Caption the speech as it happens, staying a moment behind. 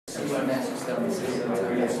my master stuff and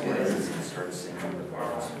start singing the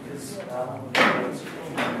parts because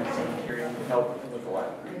help with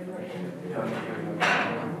what?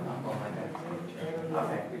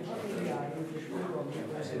 Okay.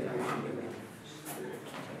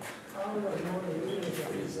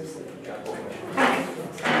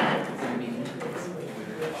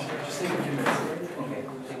 Just take a few minutes. Okay,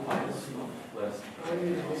 take 5 minutes.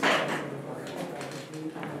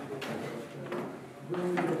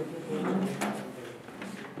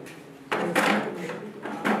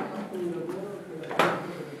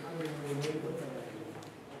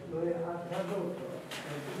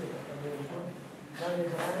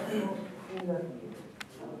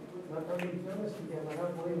 La traduzione si chiamerà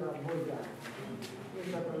poi la Vulgata.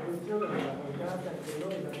 Questa traduzione della Vulgata che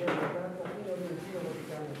noi l'abbiamo fatta fino all'Inchino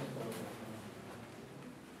Vaticano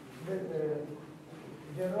II.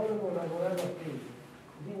 Geronimo lavorava qui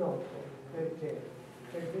di notte, perché?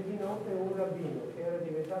 Perché di notte un rabbino che era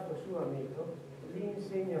diventato suo amico gli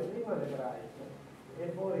insegna prima l'ebraico e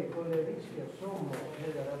poi con il rischio sommo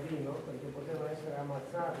del rabbino, perché poteva essere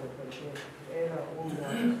ammazzato perché era un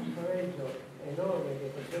spregio enorme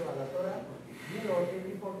che faceva la Torah, di notte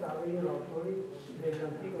gli portava i rotoli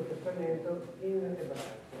dell'Antico Testamento in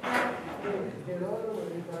ebraico e Geronimo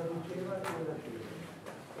li traduceva in latino.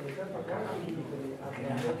 È stato quasi libri a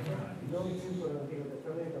Bethlehem, non tutto l'Antico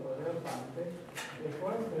Testamento ma gran parte, e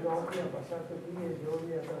quante notti ha passato qui e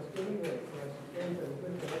giorni a trascrivere con l'assistenza di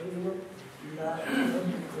questo rabbino la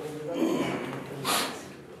traduzione della Torah.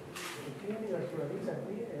 E quindi la sua vita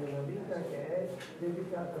qui è una vita che è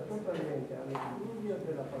dedicata totalmente allo studio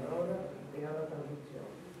della parola e alla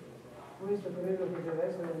traduzione. Questo credo che deve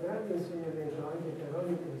essere un grande insegnamento anche per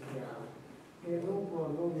ogni cristiano, che non può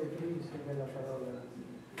non nutrirsi della parola.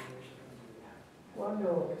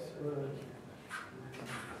 Quando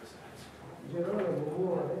Geronimo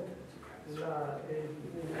muore, il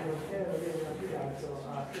ministero viene affidato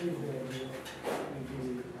a figlio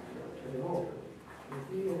di Leone, e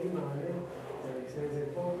qui rimane per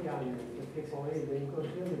pochi anni, perché poi le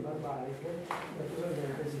incursioni barbariche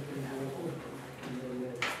naturalmente si chiudono tutti.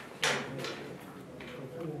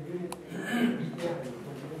 Sono cristiani,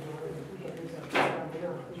 tutta questa attività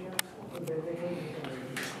monastica, delle cose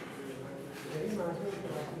è rimasto il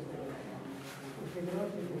classico, perché il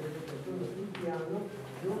classico è stato cristiano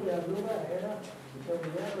dove allora era il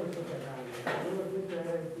sotterraneo, allora questo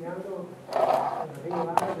era il piano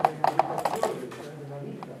regolare delle abitazioni, cioè della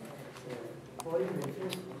vita. Poi invece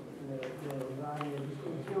le varie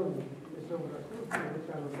distinzioni e sovrastrutture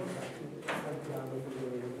ci hanno portati al piano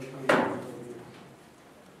delle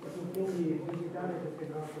quindi visitare queste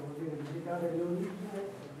grosse vuol dire visitare l'origine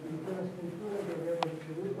di quella scrittura che abbiamo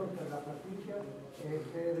ricevuto per la fatica e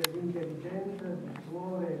per l'intelligenza di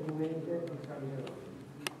cuore e di mente di San Geronimo.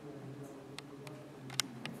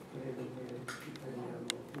 Credo che ci fermiamo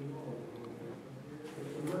qui.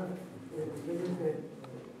 Ma vedete,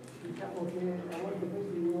 diciamo che a volte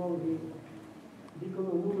questi luoghi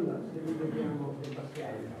dicono nulla se li vediamo e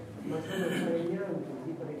passiamo, ma sono pregnanti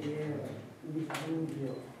di preghiera, di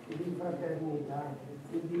studio, di fraternità,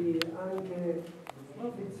 di anche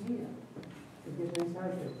profezia, perché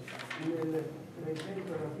pensate nel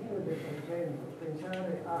 300 alla fine del 300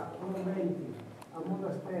 pensare a conventi, a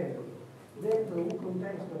monasteri dentro un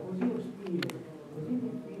contesto così ostile, così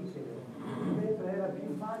difficile, mentre era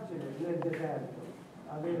più facile nel deserto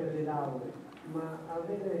avere le lauree, ma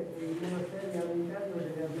avere i monasteri all'interno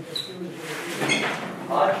delle abitazioni.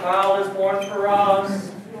 A child is born for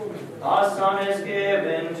us, a son is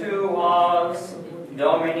given to us,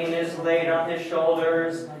 dominion is laid on his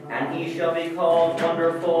shoulders, and he shall be called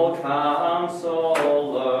Wonderful Counselor.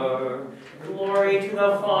 Glory to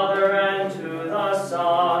the Father, and to the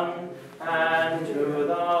Son, and to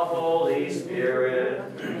the Holy Spirit,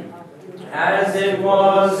 as it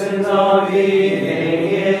was in the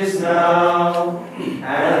beginning, is now,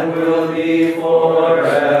 and will be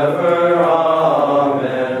forever.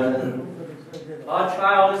 Amen. A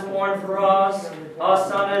child is born for us, a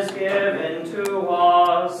son is given to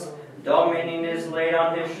us, dominion is laid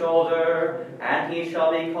on his shoulder, and he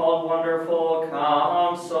shall be called Wonderful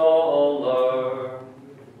Counselor.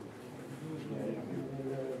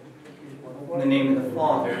 In the name of the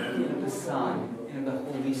Father, and of the Son, and of the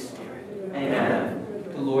Holy Spirit. Amen.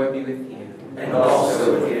 The Lord be with you. And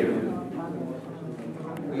also with you.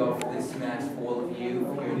 We offer this Mass for all of you,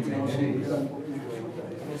 for your intentions.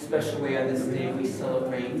 In a special way on this day, we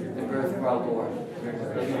celebrate the birth of our Lord.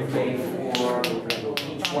 That we pray for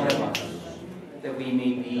each one of us, that we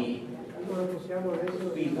may be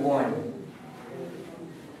born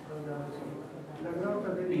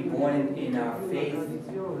be born in our faith,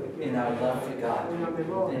 in our love for God,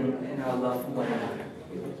 in our love for one another.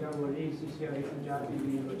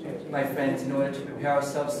 My friends, in order to prepare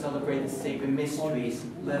ourselves to celebrate the sacred mysteries,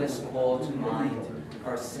 let us call to mind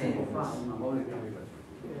our sins.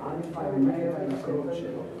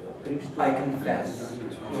 I confess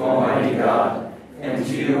to Almighty God, and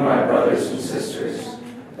to you, my brothers and sisters,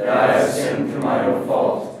 that I have sinned through my own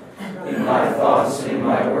fault, in my thoughts and in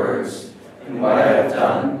my words, in what I have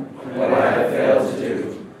done and what I have failed to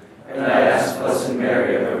do. And I ask Blessed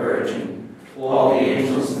Mary, ever Virgin, all the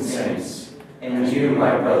angels and saints, and you,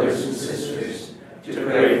 my brothers and sisters, to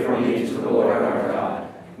pray for me to the Lord our God.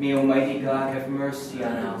 May Almighty God have mercy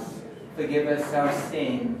on us, forgive us our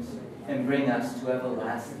sins, and bring us to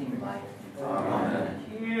everlasting life. Amen.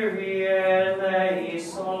 Kyrie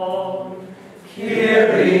eleison.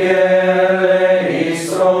 Kyrie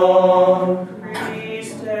eleison.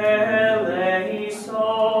 Christe eleison.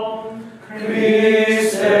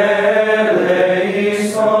 Christe eleison.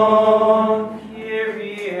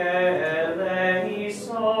 Kyrie eleison.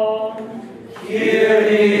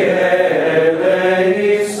 Kyrie eleison.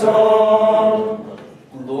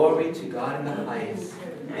 Glory to God in the highest,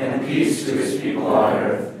 And peace to his people on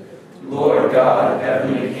earth. Lord God,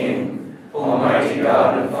 heavenly King, almighty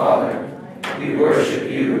God and Father, we worship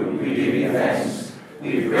you, we give you thanks,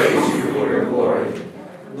 we praise you for your glory.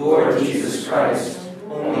 Lord Jesus Christ,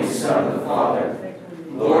 only Son of the Father,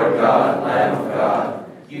 Lord God, Lamb of God,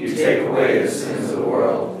 you take away the sins of the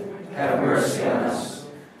world. Have mercy on us.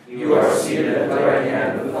 You are seated at the right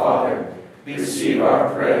hand of the Father. Receive our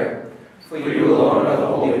prayer. For you alone are the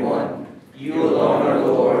Holy One. You alone are the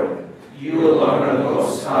Lord. You alone are the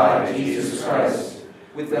Most High, Jesus Christ,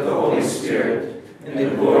 with the Holy Spirit, in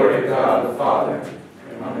the glory of God the Father.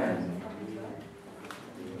 Amen.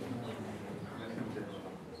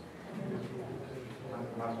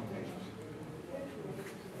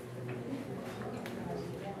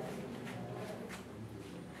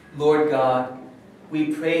 Lord God,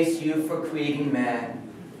 we praise you for creating man,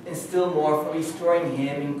 and still more for restoring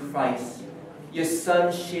him in Christ. Your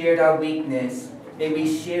Son shared our weakness. May we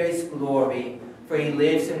share his glory, for he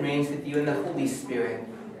lives and reigns with you in the Holy Spirit,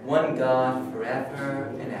 one God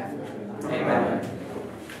forever and ever. Amen.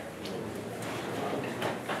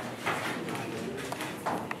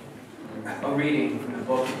 A reading from the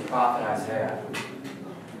book of the prophet Isaiah.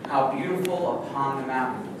 How beautiful upon the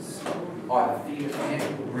mountains are the feet of him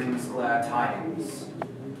who brings glad tidings,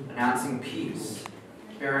 announcing peace,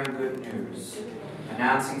 bearing good news,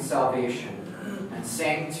 announcing salvation, and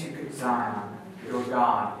saying to Zion, your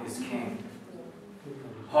God is King.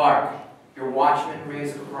 Hark, your watchmen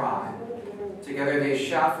raise a cry. Together they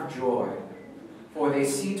shout for joy, for they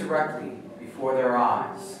see directly before their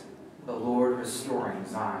eyes the Lord restoring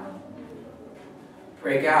Zion.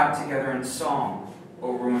 Break out together in song,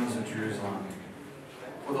 O ruins of Jerusalem.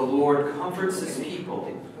 For the Lord comforts his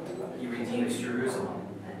people, he redeems Jerusalem.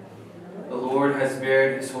 The Lord has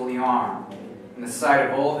bared his holy arm in the sight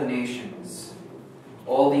of all the nations.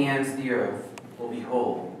 All the ends of the earth will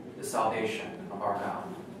behold the salvation of our God.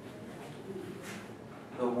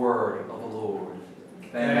 The word of the Lord.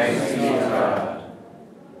 Thanks be to God.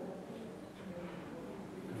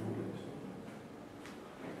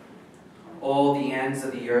 All the ends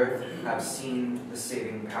of the earth have seen the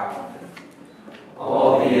saving power.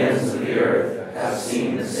 All the ends of the earth have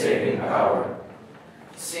seen the saving power.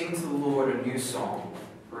 Sing to the Lord a new song,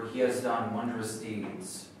 for he has done wondrous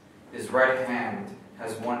deeds. His right hand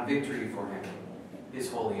has won victory for him, his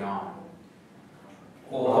holy arm.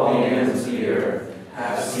 All the ends of the earth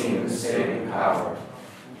have seen the saving power.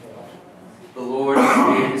 The Lord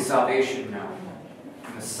has made his salvation known.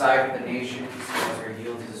 In the sight of the nations, he has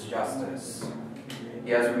revealed his justice.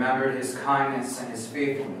 He has remembered his kindness and his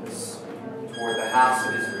faithfulness toward the house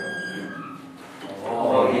of Israel.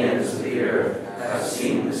 All the ends of the earth have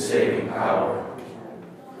seen the saving power.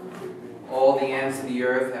 All the ends of the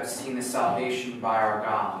earth have seen the salvation by our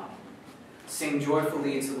God. Sing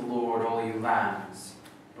joyfully to the Lord, all you lands.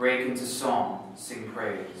 Break into song, sing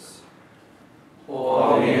praise.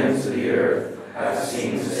 All the ends of the earth have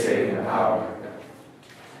seen the saving power.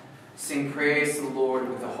 Sing praise to the Lord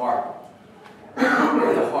with the harp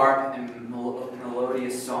and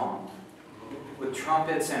melodious song, with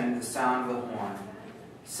trumpets and the sound of the horn.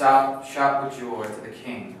 Shout with joy to the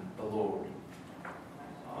King, the Lord.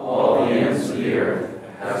 All the ends of the earth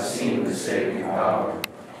have seen the saving power.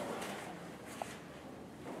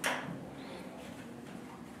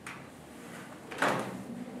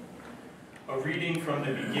 A reading from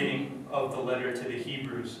the beginning of the letter to the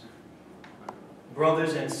Hebrews.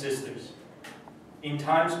 Brothers and sisters, in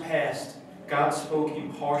times past, God spoke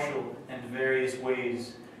in partial and various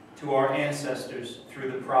ways to our ancestors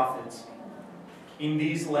through the prophets. In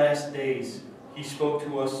these last days, he spoke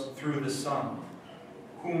to us through the Son,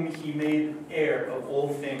 whom he made heir of all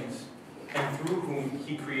things, and through whom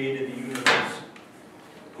he created the universe,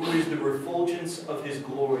 who is the refulgence of his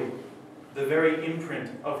glory, the very imprint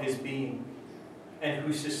of his being, and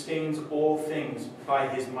who sustains all things by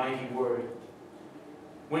his mighty word.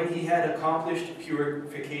 When he had accomplished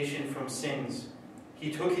purification from sins,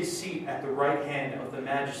 he took his seat at the right hand of the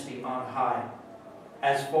Majesty on high,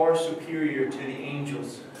 as far superior to the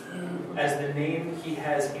angels, as the name he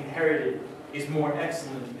has inherited is more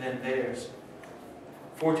excellent than theirs.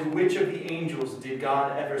 For to which of the angels did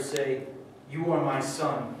God ever say, "You are my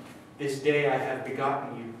Son, this day I have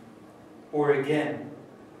begotten you"? Or again,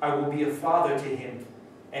 "I will be a father to him,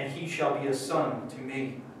 and he shall be a son to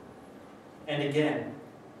me"? And again,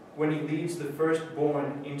 when he leads the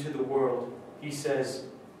firstborn into the world, he says,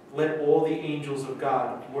 "Let all the angels of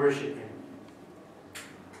God worship him."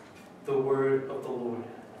 The word of the Lord.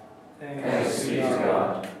 Thanks be to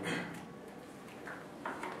God.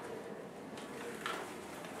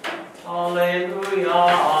 Alleluia,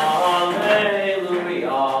 alleluia,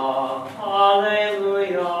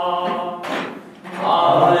 alleluia.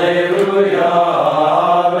 Alleluia,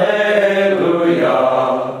 alleluia,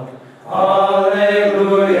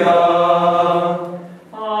 alleluia.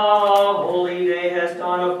 A holy day has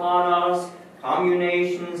dawned upon us. Come, you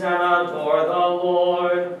nations, and adore the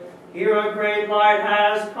Lord. Here a great light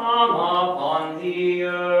has come upon the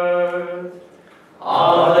earth.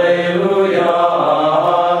 Alleluia,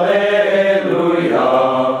 alleluia,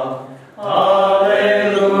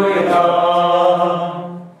 alleluia.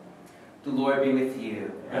 The Lord be with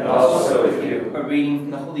you. And also with you. A reading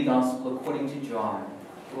from the Holy Gospel according to John.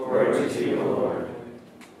 Glory to you, Lord.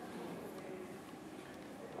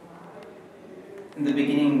 In the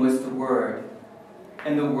beginning was the Word,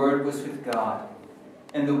 and the Word was with God,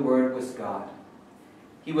 and the Word was God.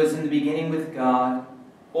 He was in the beginning with God.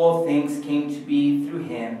 All things came to be through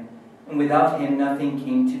him, and without him nothing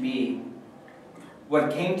came to be.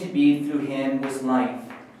 What came to be through him was life,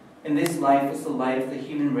 and this life was the light of the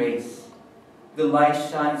human race. The light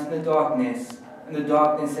shines in the darkness, and the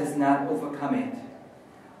darkness has not overcome it.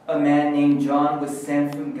 A man named John was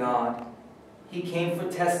sent from God. He came for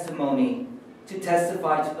testimony, to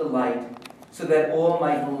testify to the light, so that all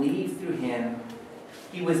might believe through him.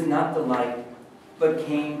 He was not the light, but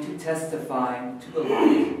came to testify to the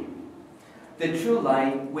light. The true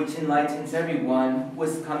light, which enlightens everyone,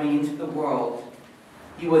 was coming into the world.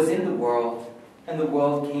 He was in the world, and the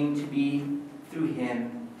world came to be through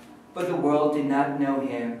him, but the world did not know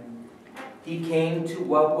him. He came to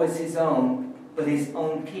what was his own, but his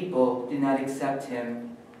own people did not accept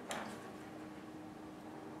him.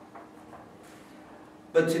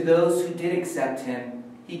 But to those who did accept him,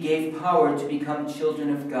 he gave power to become children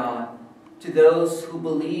of God, to those who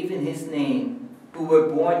believe in his name, who were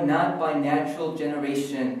born not by natural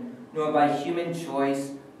generation, nor by human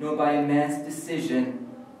choice, nor by a man's decision,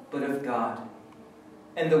 but of God.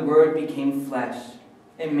 And the Word became flesh,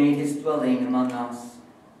 and made his dwelling among us.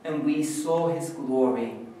 And we saw his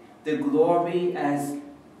glory, the glory as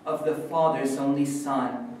of the Father's only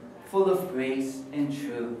Son, full of grace and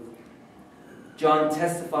truth. John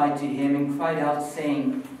testified to him and cried out,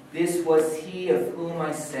 saying, "This was he of whom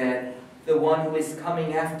I said, 'The one who is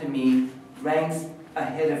coming after me ranks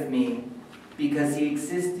ahead of me, because he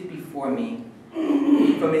existed before me.'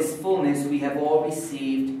 From his fullness we have all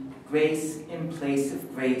received grace in place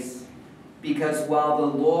of grace, because while the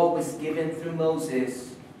law was given through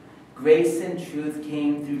Moses, grace and truth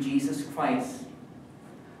came through Jesus Christ.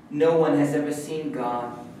 No one has ever seen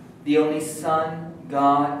God, the only Son,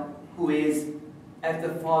 God, who is at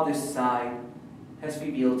the Father's side, has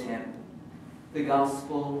revealed him." The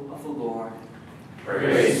Gospel of the Lord.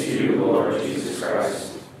 Praise to you, Lord Jesus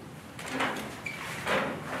Christ.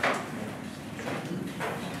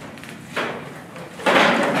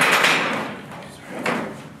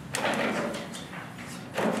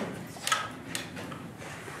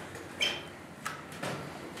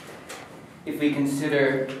 If we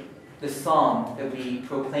consider the psalm that we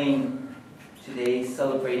proclaim today,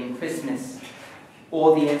 celebrating Christmas,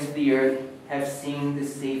 all the ends of the earth have seen the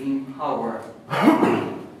saving power.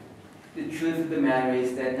 The truth of the matter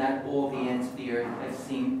is that not all the ends of the earth have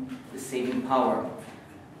seen the saving power,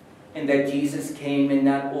 and that Jesus came and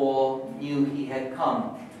not all knew he had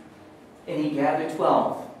come. And he gathered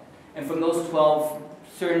 12, and from those 12,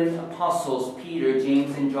 certain apostles, Peter,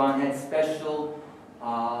 James, and John, had special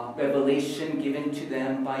revelation given to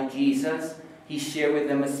them by Jesus. He shared with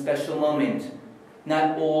them a special moment.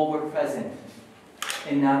 Not all were present.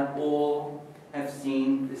 and not all have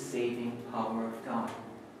seen the saving power of God.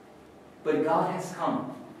 But God has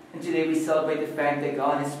come. And today we celebrate the fact that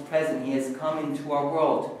God is present. He has come into our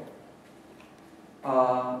world.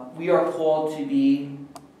 We are called to be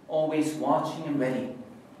always watching and ready.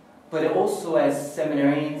 But also as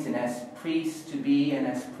seminarians and as priests to be, and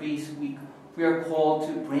as priests, we are called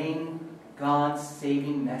to bring God's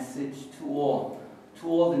saving message to all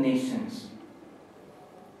the nations.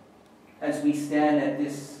 As we stand at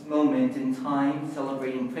this moment in time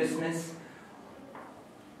celebrating Christmas,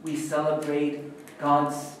 we celebrate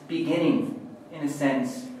God's beginning, in a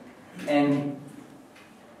sense, and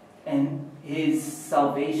His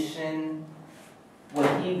salvation,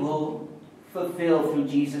 what He will fulfill through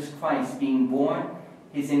Jesus Christ being born,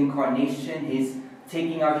 His incarnation, His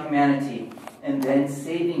taking our humanity, and then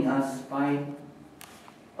saving us by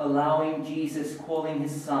allowing Jesus, calling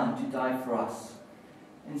His Son to die for us.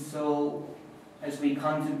 And so, as we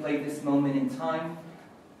contemplate this moment in time,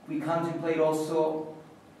 we contemplate also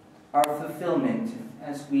our fulfillment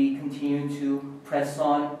as we continue to press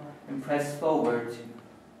on and press forward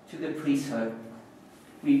to the priesthood.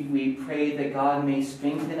 We pray that God may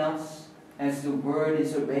strengthen us as the Word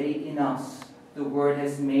is already in us. The Word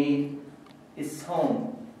has made its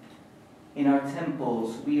home in our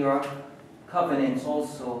temples. We are covenants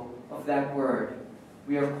also of that Word.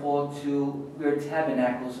 We are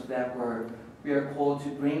tabernacles of that Word. We are called to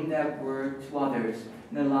bring that Word to others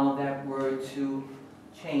and allow that Word to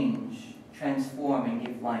change, transform, and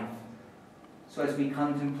give life. So as we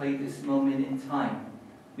contemplate this moment in time,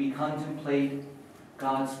 we contemplate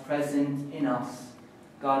God's presence in us,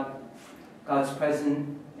 God's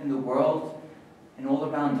presence in the world and all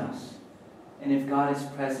around us. And if God is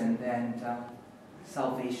present, then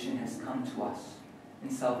salvation has come to us,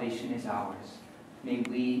 and salvation is ours. May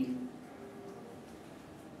we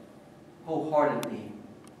wholeheartedly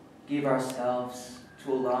give ourselves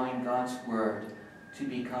to allowing God's Word to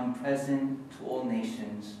become present to all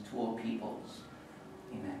nations, to all peoples.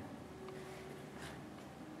 Amen.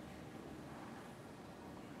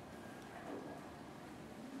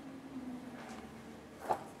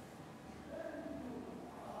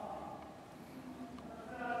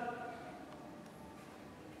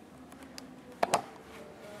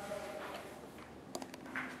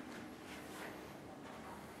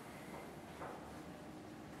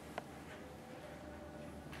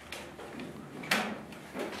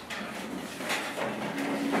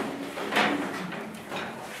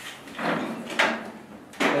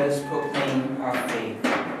 Let us proclaim our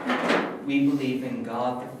faith. We believe in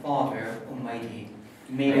God the Father Almighty,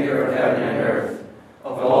 maker of heaven and earth,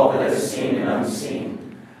 of all that is seen and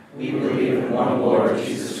unseen. We believe in one Lord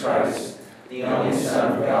Jesus Christ, the only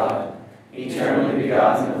Son of God, eternally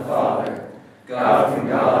begotten of the Father, God from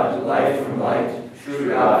God, light from light, true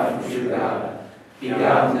God from true God,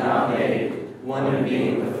 begotten, not made, one in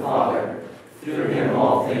being with the Father. Through Him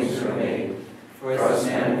all things were made. For us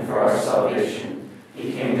men and for our salvation,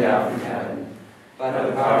 He came down from heaven. By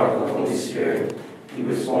the power of the Holy Spirit, He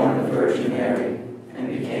was born of the Virgin Mary and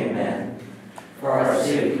became man. For our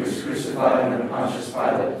sake, He was crucified under Pontius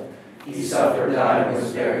Pilate. He suffered, died, and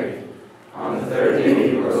was buried. On the third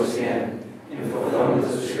day He rose again, in fulfillment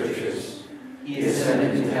of the Scriptures. He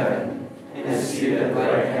ascended into heaven, and is seated at the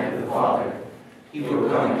right hand of the Father. He will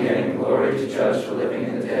come again in glory to judge the living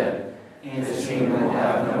and the dead, and His kingdom will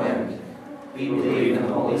have no end. We believe in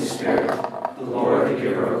the Holy Spirit, the Lord, the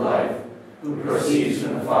giver of life, who proceeds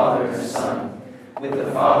from the Father and the Son. With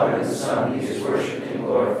the Father and the Son He is worshipped and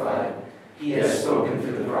glorified. He has spoken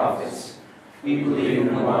through the prophets. We believe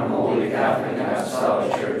in one holy Catholic and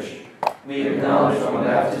Apostolic Church. We acknowledge one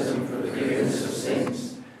baptism for the forgiveness of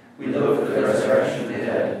sins. We look for the resurrection of the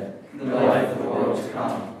dead and the life of the world to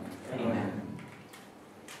come. Amen.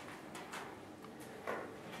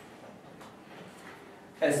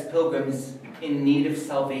 As pilgrims in need of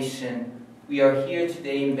salvation, we are here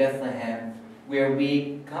today in Bethlehem, where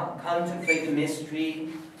we contemplate the mystery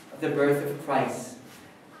of the birth of Christ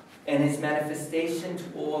and His manifestation to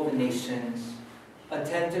all the nations.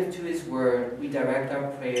 Attentive to His word, we direct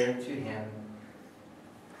our prayer to Him.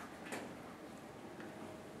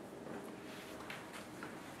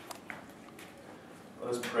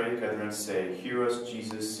 Let us pray together and say, "Hear us,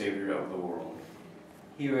 Jesus, Savior of the world."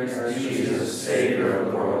 Hear us, Jesus, Savior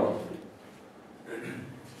of the world.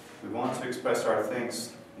 We want to express our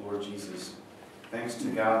thanks, Lord Jesus. Thanks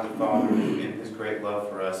to God the Father, who in His great love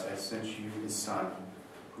for us has sent you His Son,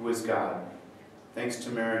 who is God. Thanks to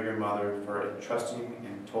Mary, your mother, for entrusting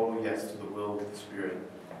in total yes to the will of the Spirit.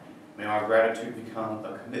 May our gratitude become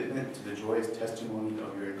a commitment to the joyous testimony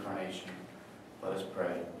of your incarnation. Let us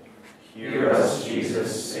pray. Hear us,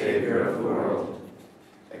 Jesus, Savior of the world.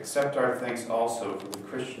 Accept our thanks also for the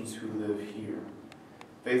Christians who live here,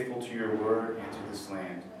 faithful to your word and to this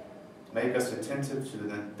land. Make us attentive to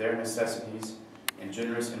their necessities and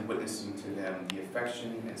generous in witnessing to them the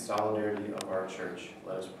affection and solidarity of our church.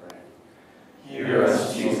 Let us pray. Hear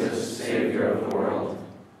us, Jesus, Savior of the world.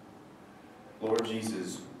 Lord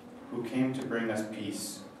Jesus, who came to bring us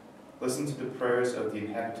peace, listen to the prayers of the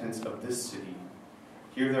inhabitants of this city.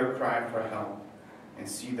 Hear their cry for help and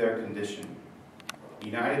see their condition.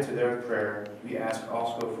 United to their prayer, we ask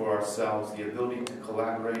also for ourselves the ability to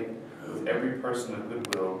collaborate with every person of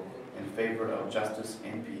goodwill in favor of justice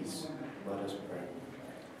and peace. Let us pray.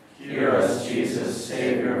 Hear us, Jesus,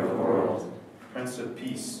 Savior of the world. Prince of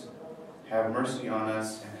Peace, have mercy on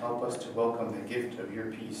us and help us to welcome the gift of your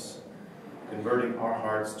peace, converting our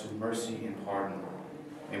hearts to mercy and pardon.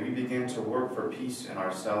 May we begin to work for peace in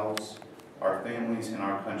ourselves, our families, and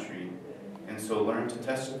our country, and so learn to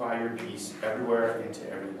testify your peace everywhere and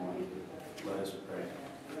to everyone. Let us pray.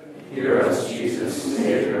 Hear us, Jesus,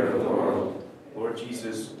 Savior of the world. Lord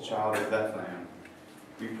Jesus, child of Bethlehem,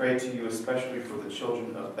 we pray to you especially for the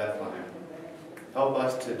children of Bethlehem. Help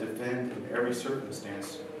us to defend in every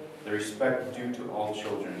circumstance the respect due to all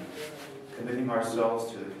children, committing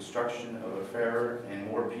ourselves to the construction of a fairer and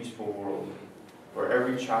more peaceful world, where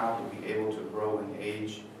every child will be able to grow in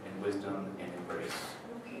age and wisdom and in grace.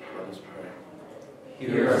 Let us pray.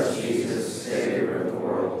 Hear us, Jesus, Savior of the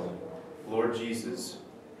world. Lord Jesus,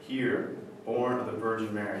 here, born of the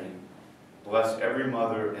Virgin Mary, bless every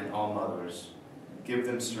mother and all mothers. Give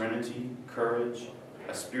them serenity, courage,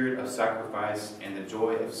 a spirit of sacrifice, and the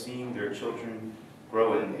joy of seeing their children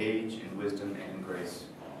grow in age and wisdom and in grace.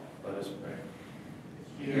 Let us pray.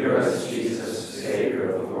 Hear us, Jesus,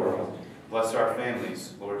 Savior of the world. Bless our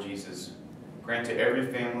families, Lord Jesus. Grant to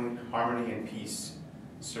every family harmony and peace,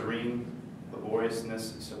 serene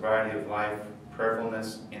laboriousness, sobriety of life,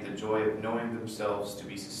 prayerfulness, and the joy of knowing themselves to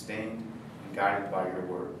be sustained and guided by your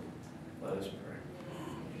word. Let us pray.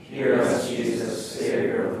 Hear us, Jesus,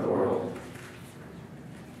 Savior of the world.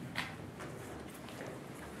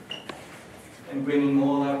 And bringing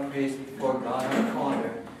all our praise before God our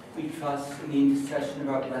Father, we trust in the intercession of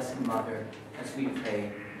our Blessed Mother as we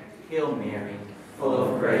pray. Hail Mary,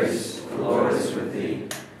 full of grace, the Lord is with thee.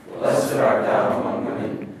 Blessed art thou among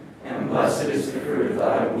women, and blessed is the fruit of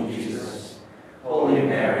thy womb, Jesus. Holy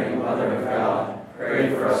Mary, Mother of God, pray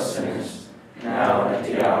for us sinners, now and at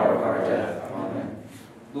the hour of our death. Amen.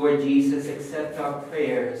 Lord Jesus, accept our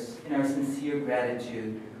prayers and our sincere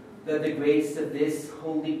gratitude. Let the grace of this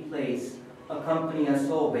holy place accompany us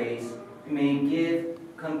always. We may give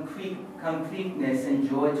concreteness and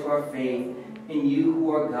joy to our faith in you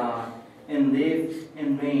who are God, and live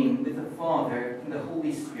and reign with the Father and the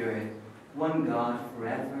Holy Spirit, one God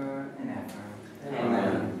forever and ever.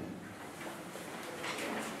 Amen.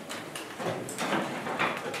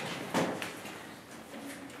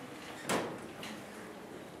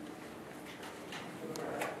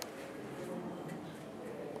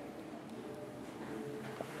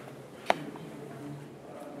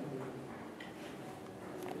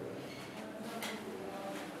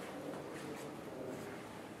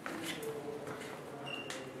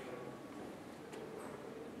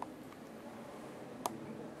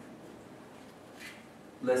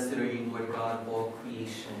 Blessed are you, Lord God of all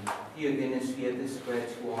creation. To your goodness we have this bread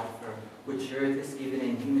to offer, which earth has given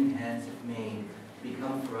and human hands have made,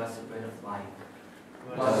 become for us a bread of life.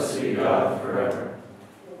 Blessed be God forever.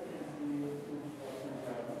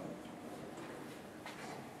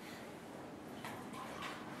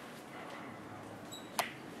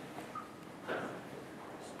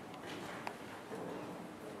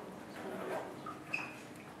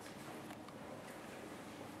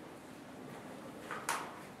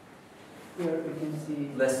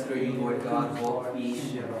 Blessed are you, Lord God of all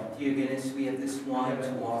creation. To your goodness we have this wine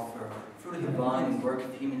to offer, fruit of the vine and work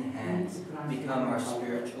of human hands, become our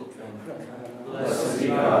spiritual drink. Blessed be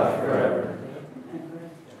God forever.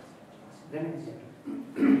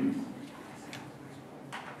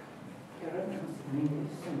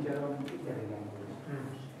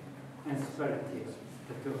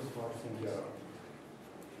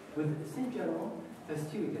 With Saint Jerome, the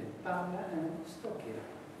student, Paula and Stokia.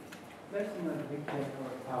 Personal picture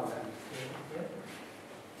for Paula.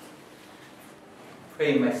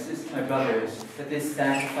 Pray, my sisters, my brothers, that this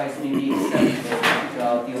sacrifice may be acceptable to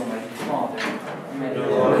God, the Almighty Father. Amen. The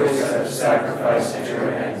Lord accept the sacrifice at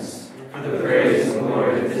your hands, for the praise and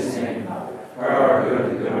glory of his name, for our good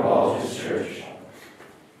and the good of all his church.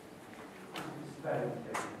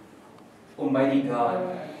 Almighty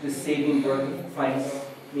God, the saving work of Christ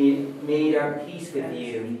made our peace with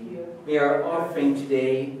you. May our offering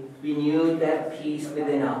today renew that peace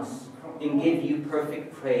within us and give you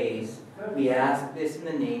perfect praise. We ask this in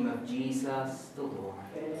the name of Jesus the Lord.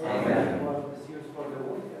 Amen.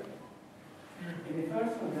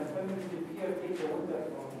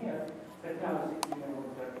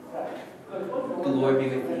 The Lord be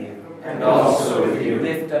with you. And also with you.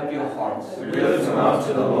 Lift up your hearts. We lift them up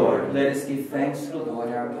to the Lord. Let us give thanks to the Lord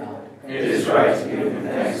our God. It is right to give him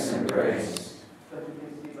thanks and praise.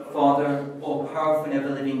 Father, all powerful and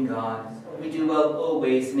ever-living God, we do well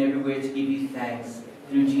always and everywhere to give you thanks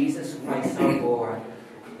through Jesus Christ our Lord.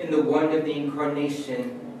 In the wonder of the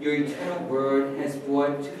Incarnation, your eternal word has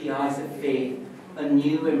brought to the eyes of faith a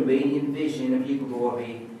new and radiant vision of your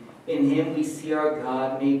glory. In him we see our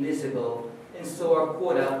God made visible, and so are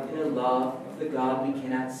caught up in a love of the God we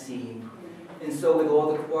cannot see. And so with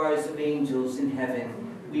all the choirs of angels in heaven,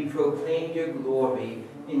 we proclaim your glory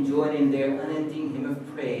and join in their unending hymn of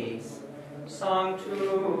praise.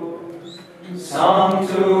 Sanctus,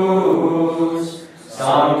 Sanctus,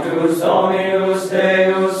 Sanctus Dominus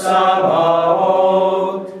Deus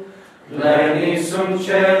Sabaoth, pleni sunt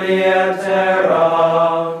celi et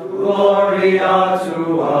terra, gloria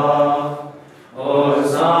tua,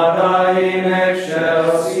 Hosanna in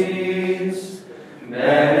excelsis,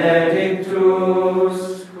 benedictus,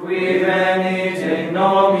 qui venit in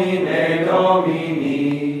nomine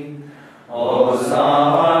Domini,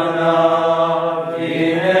 Hosanna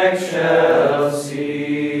in excelsis.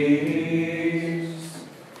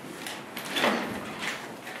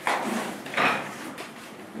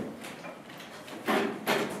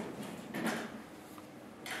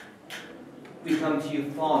 We come to you,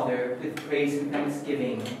 Father, with praise and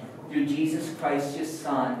thanksgiving, through Jesus Christ, your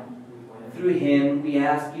Son. Through him, we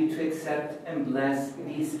ask you to accept and bless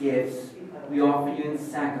these gifts we offer you in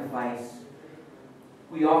sacrifice.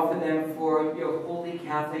 We offer them for your holy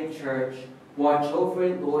Catholic Church. Watch over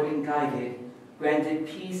it, Lord, and guide it. Grant it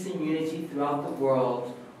peace and unity throughout the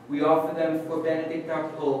world. We offer them for Benedict our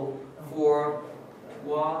Pope, for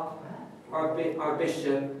our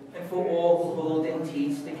Bishop, and for all who hold and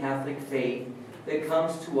teach the Catholic faith that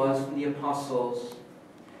comes to us from the Apostles.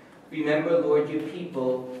 Remember, Lord, your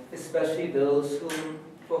people, especially those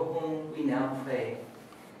for whom we now pray.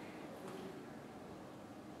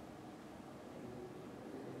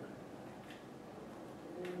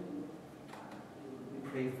 We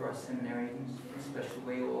pray for our seminarians, in a special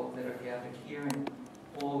way all that are gathered here, and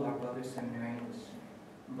all our brother seminarians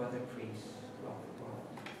and brother priests throughout the world.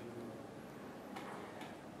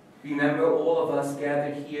 Remember all of us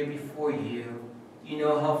gathered here before you. You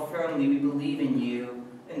know how firmly we believe in you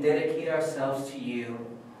and dedicate ourselves to you.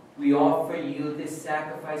 We offer you this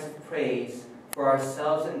sacrifice of praise for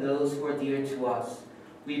ourselves and those who are dear to us.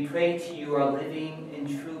 We pray to you, our living and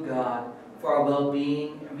true God, for our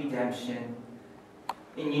well-being and redemption.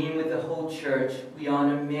 In union with the whole Church, we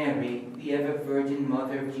honor Mary, the ever-Virgin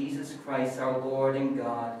Mother of Jesus Christ, our Lord and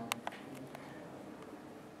God.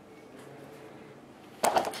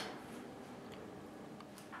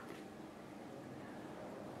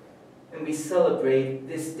 And we celebrate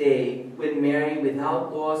this day when Mary,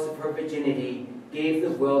 without loss of her virginity, gave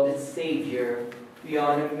the world its Savior. We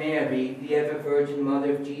honor Mary, the ever-Virgin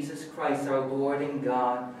Mother of Jesus Christ, our Lord and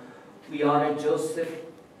God. We honor Joseph,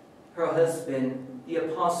 her husband, the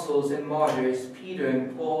apostles and martyrs, Peter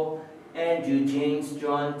and Paul, Andrew, James,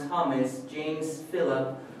 John, Thomas, James,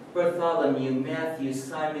 Philip, Bartholomew, Matthew,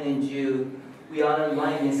 Simon, and Jude. We honor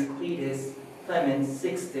Linus, Cletus, Clement,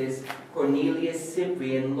 Sixtus, Cornelius,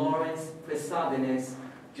 Cyprian, Lawrence, Chrysogonus,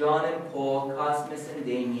 John and Paul, Cosmas and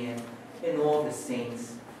Damian, and all the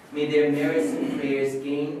saints. May their merits and prayers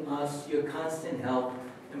gain us your constant help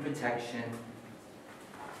and protection.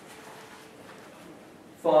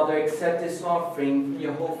 Father, accept this offering from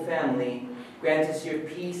your whole family. Grant us your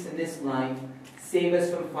peace in this life. Save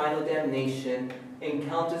us from final damnation, and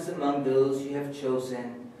count us among those you have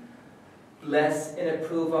chosen. Bless and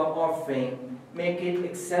approve our offering. Make it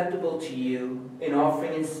acceptable to you, an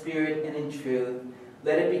offering in spirit and in truth.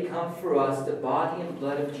 Let it become for us the body and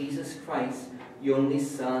blood of Jesus Christ, your only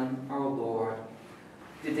Son, our Lord.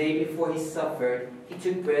 The day before he suffered, he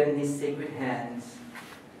took bread in his sacred hands,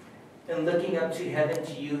 and looking up to heaven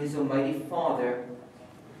to you, his almighty Father,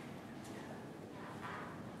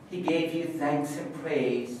 he gave you thanks and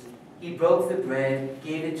praise. He broke the bread,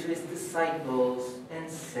 gave it to his disciples, and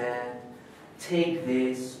said, "Take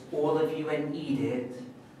this, all of you, and eat it.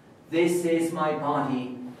 This is my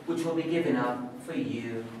body, which will be given up for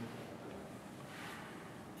you."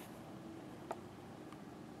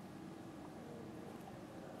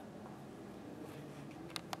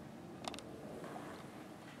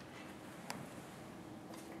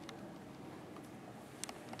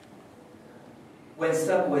 When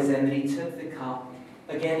supper was ended, he took the cup.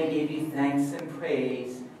 Again he gave you thanks and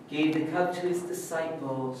praise, gave the cup to his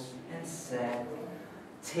disciples, and said,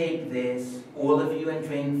 "Take this, all of you, and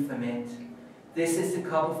drink from it. This is the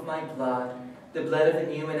cup of my blood, the blood of a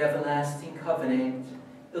new and everlasting covenant.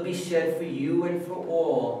 It will be shed for you and for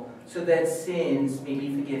all, so that sins may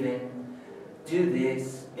be forgiven. Do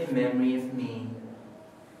this in memory of me."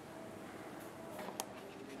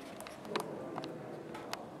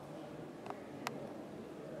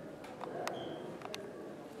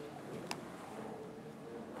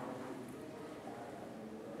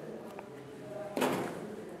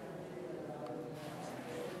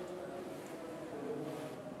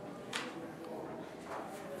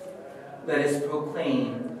 Let us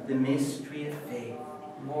proclaim the mystery of faith.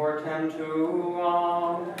 Mortem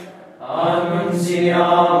tuam,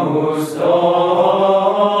 Annunciamus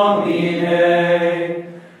Domine,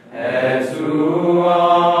 et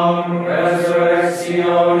tuam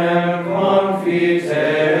resurrectionem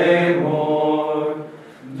confitemur,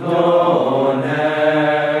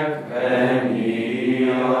 donec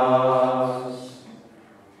venias.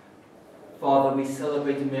 Father, we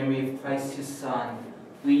celebrate the memory of Christ, your Son.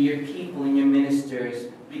 We, your people and your ministers,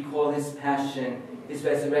 recall his passion, his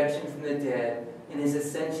resurrection from the dead, and his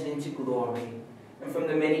ascension into glory. And from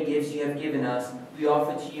the many gifts you have given us, we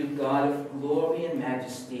offer to you, God of glory and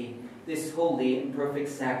majesty, this holy and perfect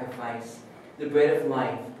sacrifice, the bread of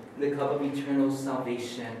life and the cup of eternal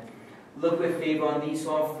salvation. Look with favor on these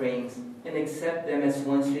offerings and accept them as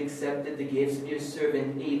once you accepted the gifts of your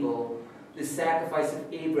servant Abel, the sacrifice of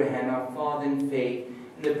Abraham, our father in faith,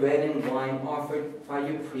 and the bread and wine offered by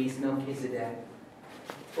your priest Melchizedek.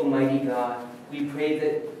 Almighty God, we pray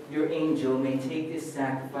that your angel may take this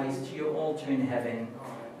sacrifice to your altar in heaven.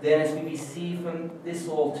 Then as we receive from this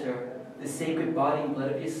altar the sacred body and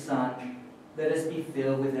blood of your Son, let us be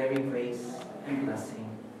filled with every grace and blessing.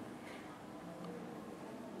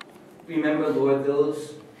 Remember, Lord,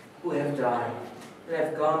 those who have died and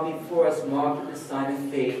have gone before us marked with the sign of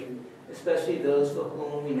faith, especially those for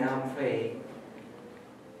whom we now pray.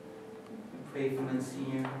 We pray for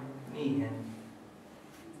Monsignor Meehan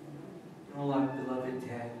and all our beloved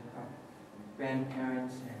dead, our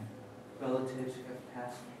grandparents and relatives who have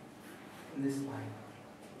passed from this life.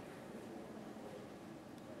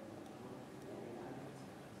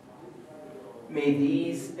 May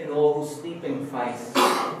these and all who sleep in Christ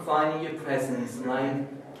find in your presence light,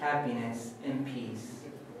 happiness, and peace.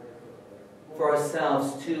 For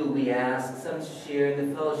ourselves, too, we ask some to share in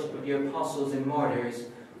the fellowship of your apostles and martyrs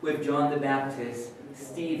with John the Baptist,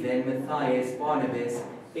 Stephen, Matthias, Barnabas,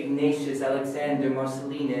 Ignatius, Alexander,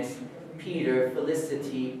 Marcellinus, Peter,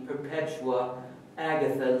 Felicity, Perpetua,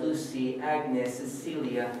 Agatha, Lucy, Agnes,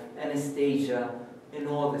 Cecilia, Anastasia, and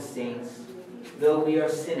all the saints. Though we are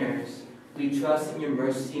sinners, we trust in your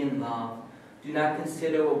mercy and love. Do not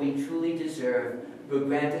consider what we truly deserve, but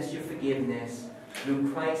grant us your forgiveness.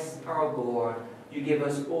 Through Christ our Lord, you give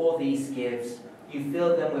us all these gifts. You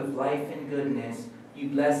fill them with life and goodness. You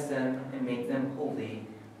bless them and make them holy.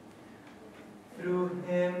 Through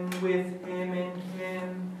him, with him, in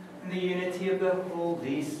him, in the unity of the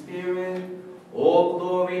Holy Spirit, all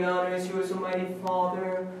glory and honor is yours, Almighty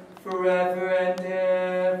Father, forever and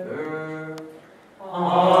ever.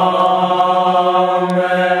 Amen.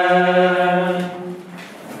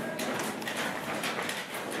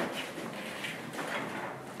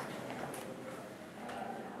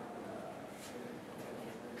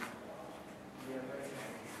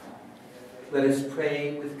 Let us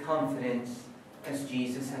pray with confidence as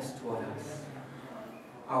Jesus has taught us.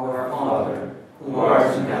 Our Father, who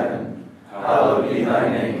art in heaven, hallowed be thy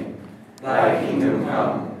name. Thy kingdom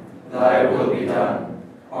come, thy will be done,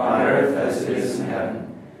 on earth as it is in heaven.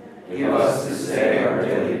 Give us this day our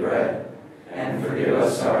daily bread, and forgive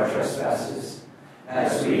us our trespasses,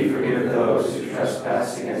 as we forgive those who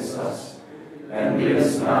trespass against us. And lead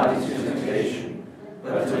us not into temptation,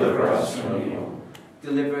 but deliver us from evil.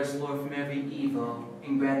 Deliver us, Lord, from every evil,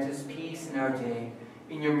 and grant us peace in our day.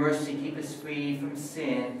 In your mercy, keep us free from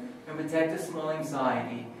sin, and protect us from all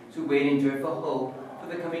anxiety, to wait in joyful hope for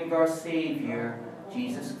the coming of our Savior,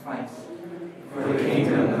 Jesus Christ. For the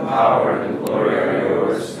kingdom, the power, and the glory are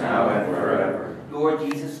yours, now and forever. Lord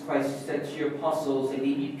Jesus Christ, you said to your apostles, I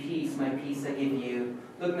leave you peace, my peace I give you.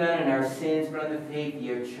 Look not on our sins, but on the faith of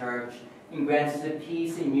your church, and grant us the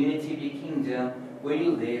peace and unity of your kingdom, where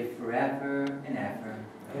you live forever and ever.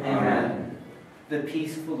 Amen. The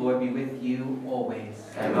peace of the Lord be with you always.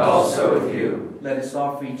 And also with you. Let us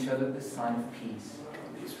offer each other the sign of peace.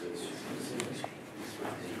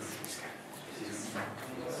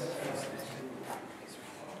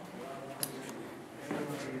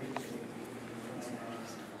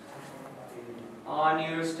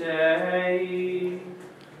 Agnus Dei,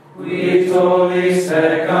 qui tollis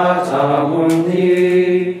peccata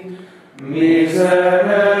mundi,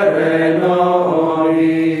 miserere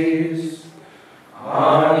nobis.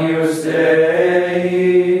 Agnus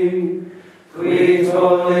Dei, qui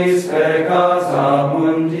tollis peccata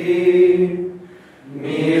mundi,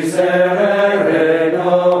 miserere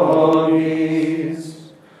nobis.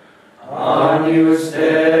 Agnus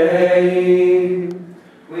Dei,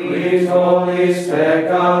 qui tollis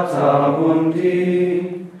peccata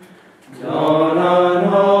mundi, dona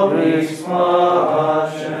nobis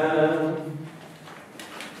pacem.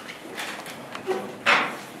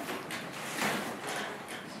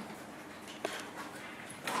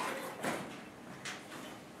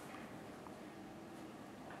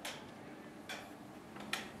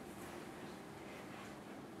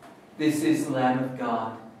 This is the Lamb of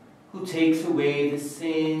God, who takes away the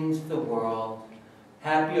sins of the world.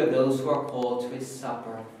 Happy are those who are called to his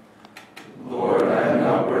supper. Lord, I am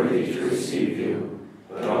not worthy to receive you,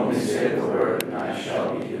 but only say the word, and I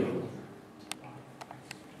shall be healed.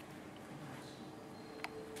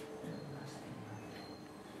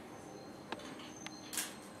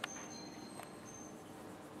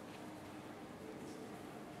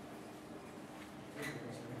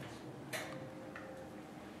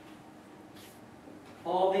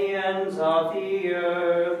 all the ends of the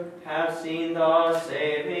earth have seen the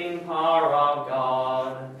saving power of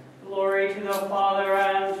God. Glory to the Father,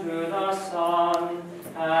 and to the Son,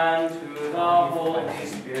 and to the Holy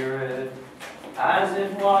Spirit, as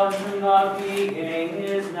it was in the beginning,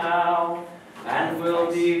 is now, and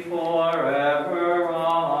will be forever.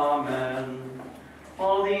 Amen.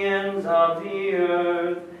 All the ends of the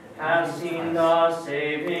earth have seen the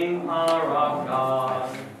saving power of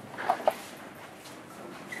God.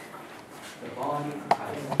 The body of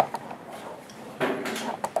Christ.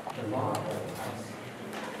 The body of Christ.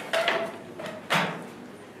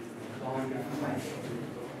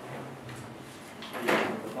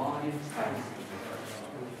 The body of Christ.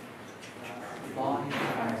 The body of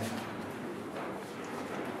Christ.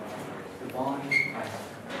 The body of Christ.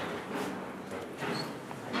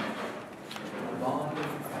 The body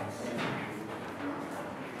of Christ.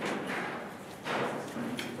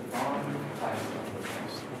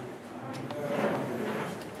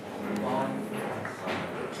 The body of Christ.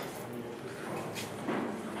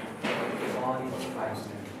 The body of Christ.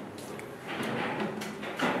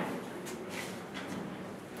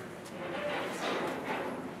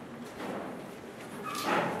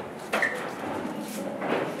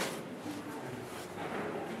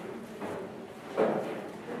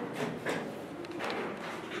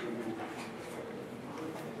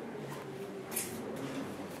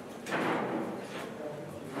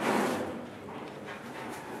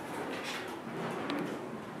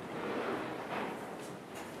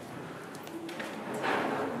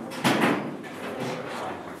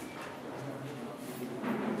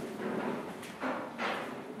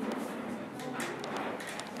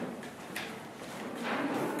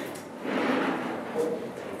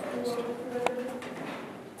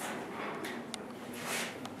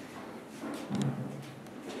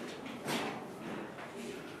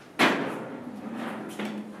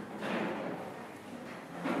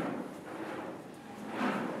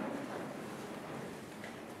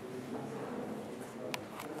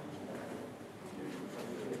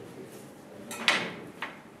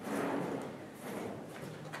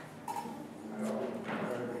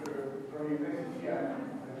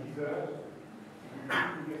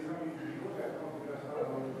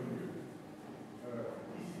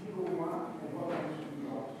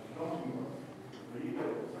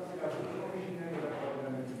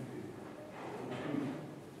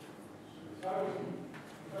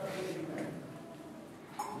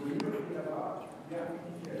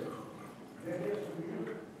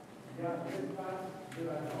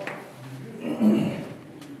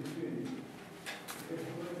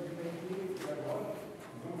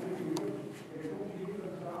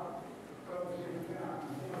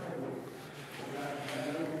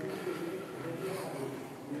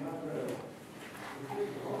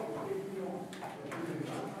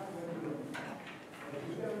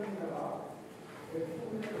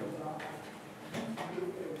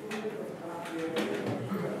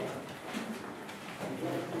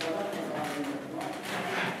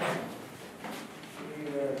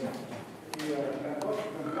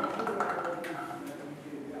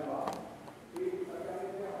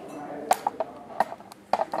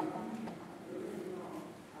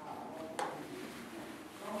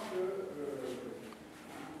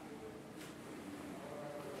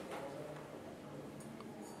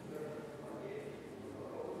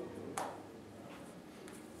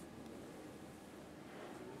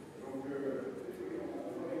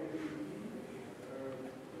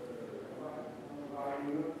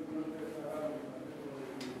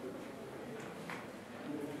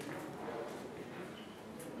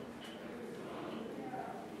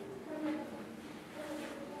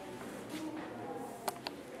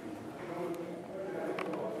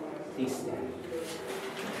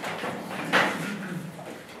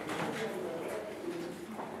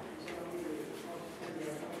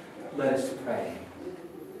 Let us pray.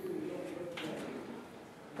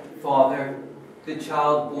 Father, the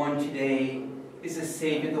child born today is the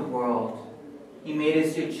Savior of the world. He made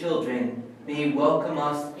us your children. May he welcome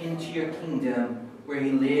us into your kingdom, where he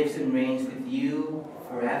lives and reigns with you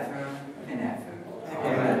forever and ever.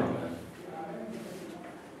 Amen.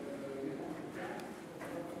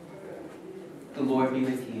 The Lord be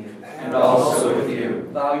with you. And also with you.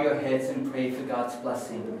 Bow your heads and pray for God's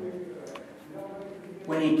blessing.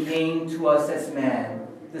 When he came to us as man,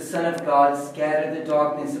 the Son of God scattered the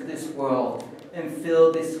darkness of this world and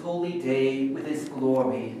filled this holy day with his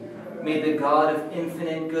glory. May the God of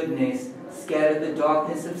infinite goodness scatter the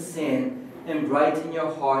darkness of sin and brighten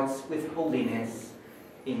your hearts with holiness.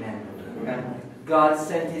 Amen. Amen. God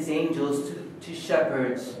sent his angels to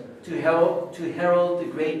shepherds to herald the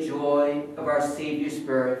great joy of our Savior's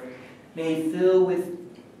birth. May he fill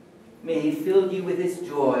you with his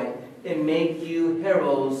joy and make you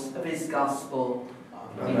heralds of his gospel.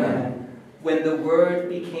 Amen. When the Word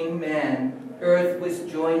became man, earth was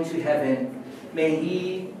joined to heaven. May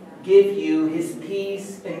he give you his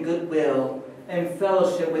peace and goodwill and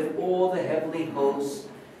fellowship with all the heavenly hosts.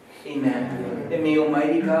 Amen. And may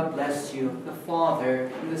Almighty God bless you, the Father,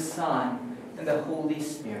 and the Son, and the Holy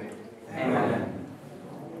Spirit. Amen.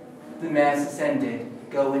 The Mass is ended.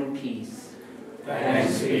 Go in peace.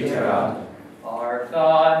 Thanks be to God. Our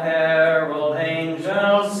God